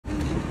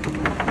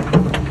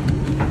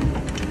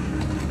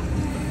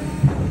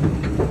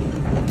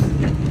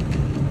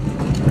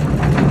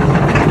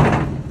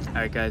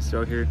Alright guys,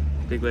 so out here,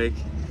 Big Lake.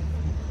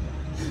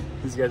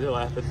 These guys are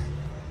laughing.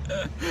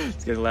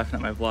 These guys are laughing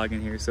at my vlog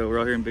in here. So we're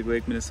out here in Big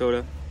Lake,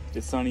 Minnesota.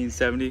 It's sunny and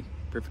 70,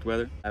 perfect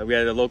weather. We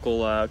had a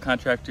local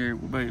contractor.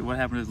 What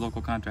happened to this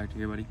local contractor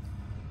here, buddy?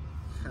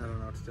 I don't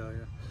know what to tell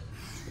you.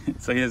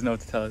 So he doesn't know what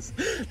to tell us.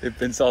 They've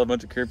installed a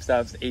bunch of curb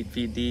stops, 8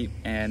 feet deep,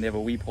 and they have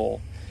a weep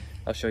hole.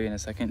 I'll show you in a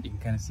second. You can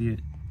kind of see it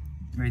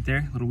right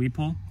there, little weep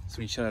hole. So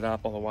when you shut it off,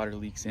 all the water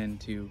leaks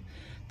into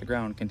the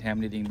ground,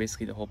 contaminating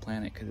basically the whole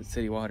planet because it's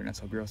city water and that's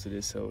how gross it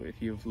is. So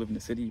if you live in the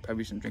city, you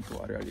probably shouldn't drink the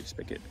water out of your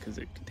spigot because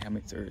it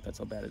contaminates the earth. That's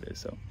how bad it is.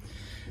 So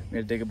we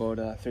had to dig about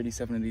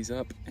 37 of these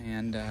up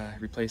and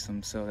replace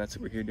them. So that's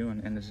what we're here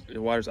doing. And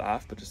the water's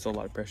off, but there's still a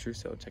lot of pressure.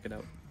 So check it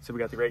out. So we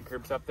got the right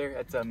curb stop there.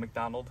 That's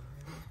McDonald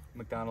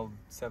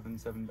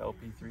 77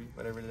 LP3,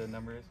 whatever the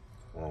number is.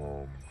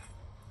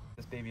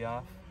 This baby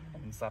off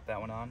and then slap that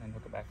one on and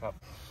hook it back up.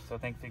 So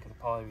thankfully, because of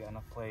poly, we got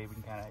enough play, we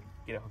can kind of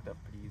get it hooked up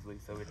pretty easily.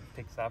 So we just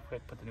take the stop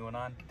quick, put the new one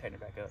on, tighten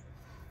it back up.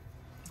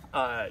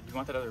 Do you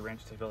want that other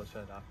wrench to be able to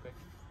shut it off quick?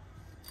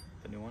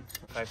 The new one?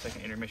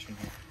 5-second intermission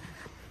here.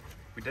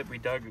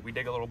 We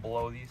dig a little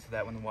below these so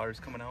that when the water's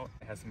coming out,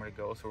 it has somewhere to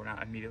go, so we're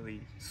not immediately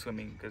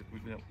swimming because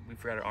we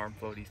forgot our arm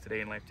floaties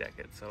today in life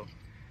jackets. So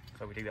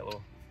we dig that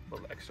little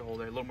extra hole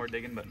there, a little more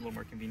digging, but a little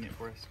more convenient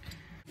for us.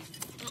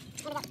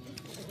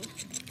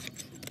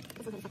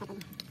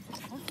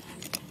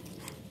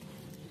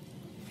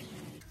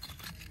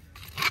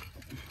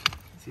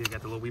 See, I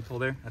got the little weep hole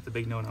there. That's a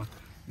big no-no.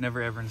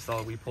 Never ever install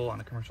a weep hole on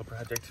a commercial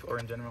project or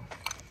in general.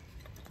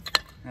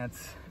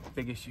 That's a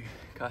big issue.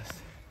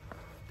 Costs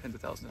tens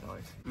of thousands of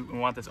dollars. We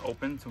want this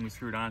open so when we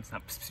screw it on, it's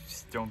not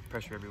throwing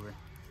pressure everywhere.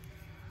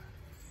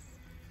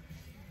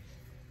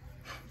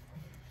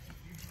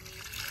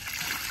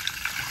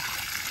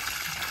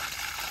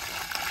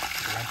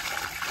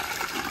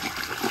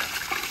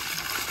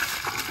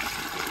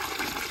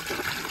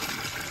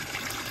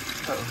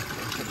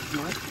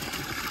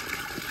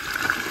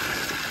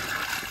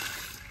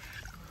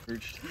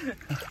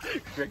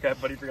 Great guy,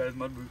 buddy, forgot his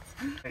mud boots.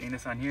 Tightening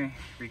this on here,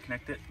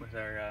 reconnect it with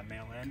our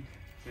male end.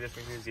 See, this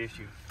right here is the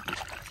issue.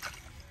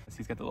 See,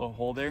 it's got the little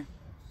hole there,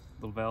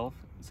 little valve.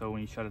 So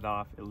when you shut it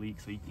off, it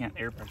leaks. So you can't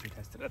air pressure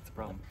test it. That's the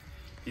problem.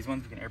 These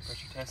ones we can air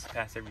pressure test,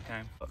 pass every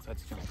time. So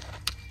that's junk.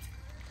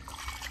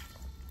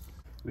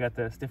 We got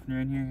the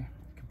stiffener in here,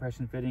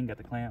 compression fitting, got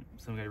the clamp.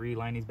 So we got to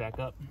reline these back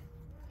up.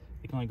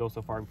 They can only go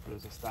so far before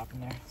there's a stop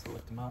in there. So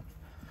lift them up.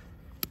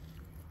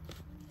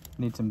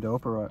 Need some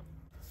dope or what?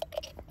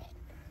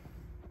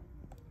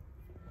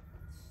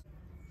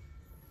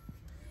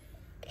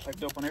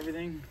 Piped up on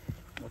everything,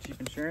 no cheap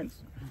insurance.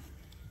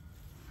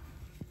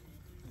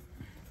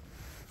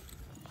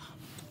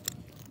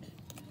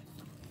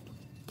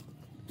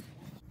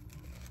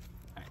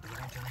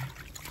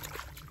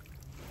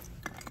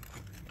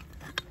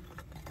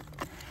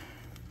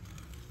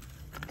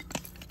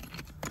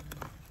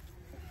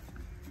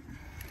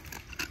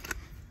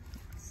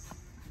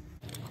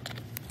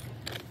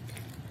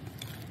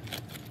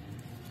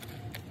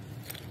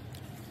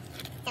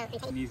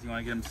 These, you want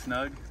to get them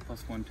snug,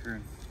 plus one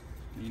turn.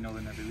 You know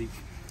they never leak.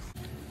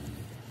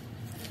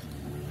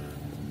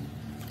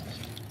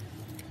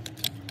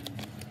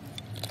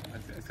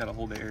 It's got to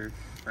hold the air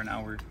for an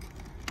hour,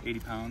 80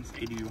 pounds,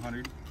 80 to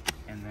 100,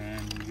 and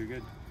then you're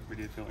good,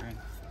 ready to fill her in.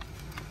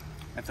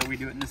 That's how we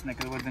do it in this neck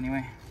of the woods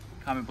anyway.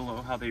 Comment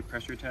below how they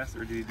pressure test,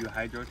 or do they do a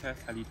hydro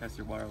test? How do you test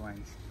your water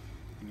lines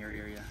in your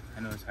area? I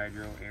know there's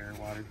hydro, air,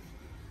 water.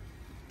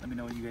 Let me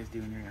know what you guys do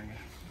in your area.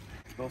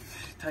 It's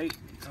both tight,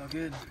 it's all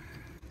good.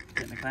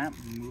 Get in the clamp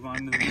and move on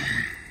to the next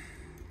one.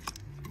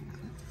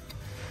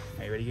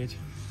 Are you ready, Gage?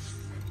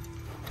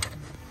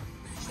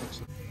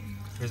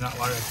 There's not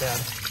water, that's bad.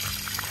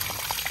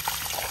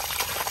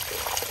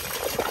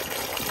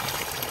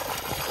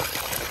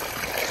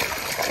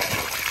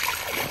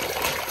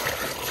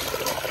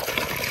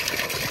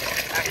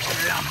 Alright, shut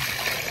her down.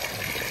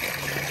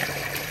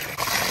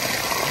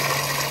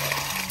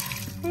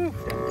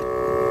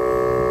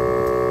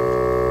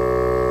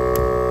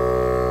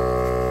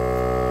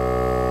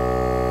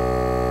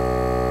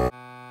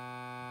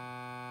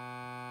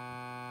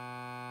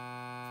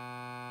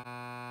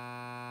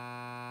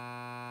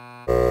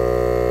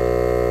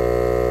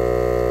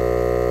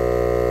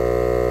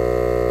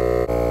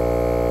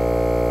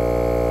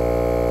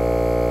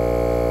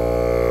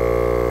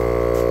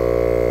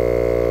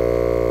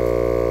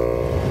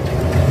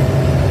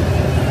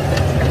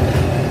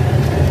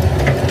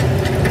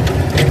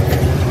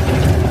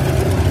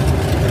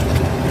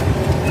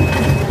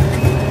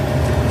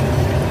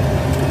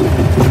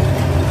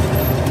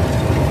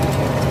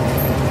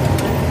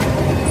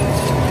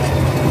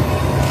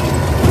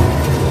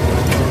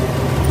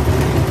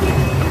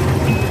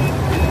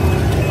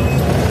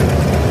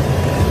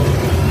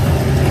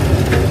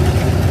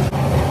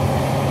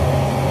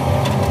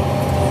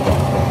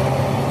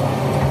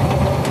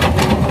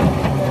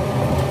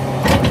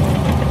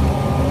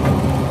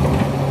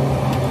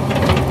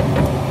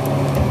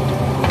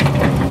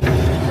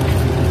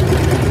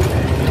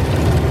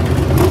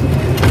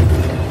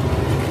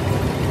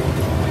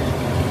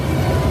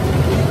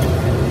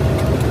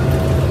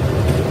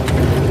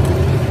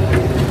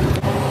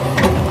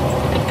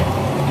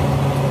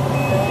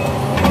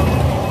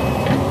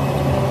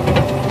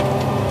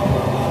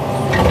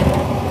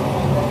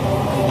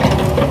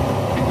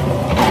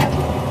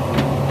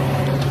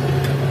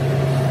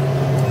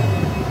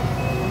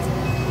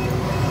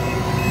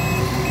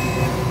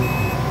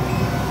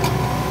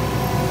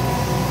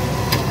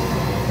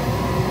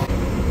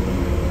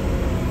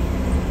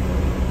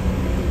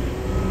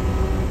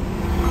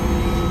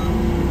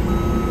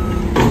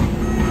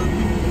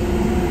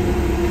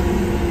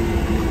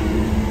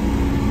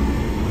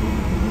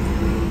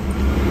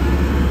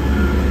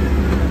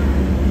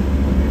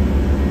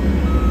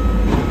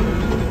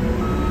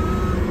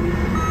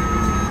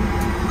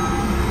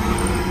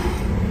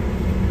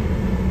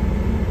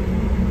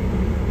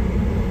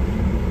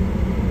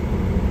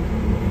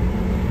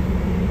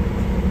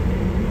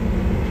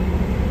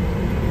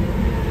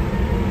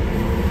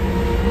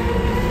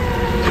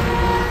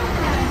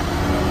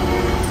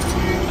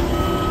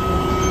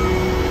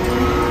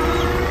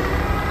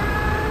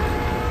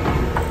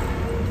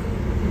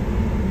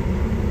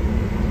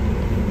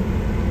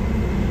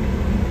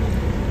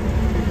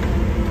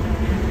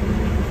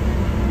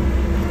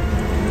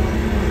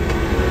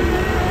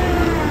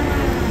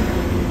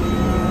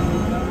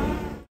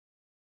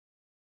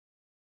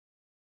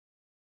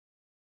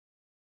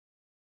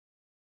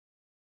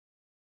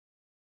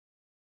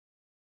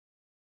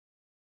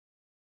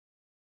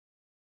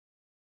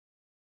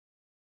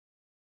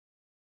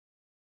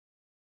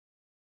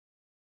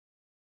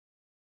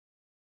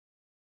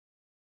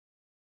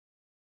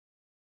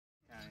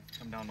 kind of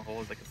come down the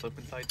hole as like a slip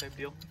and slide type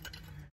deal.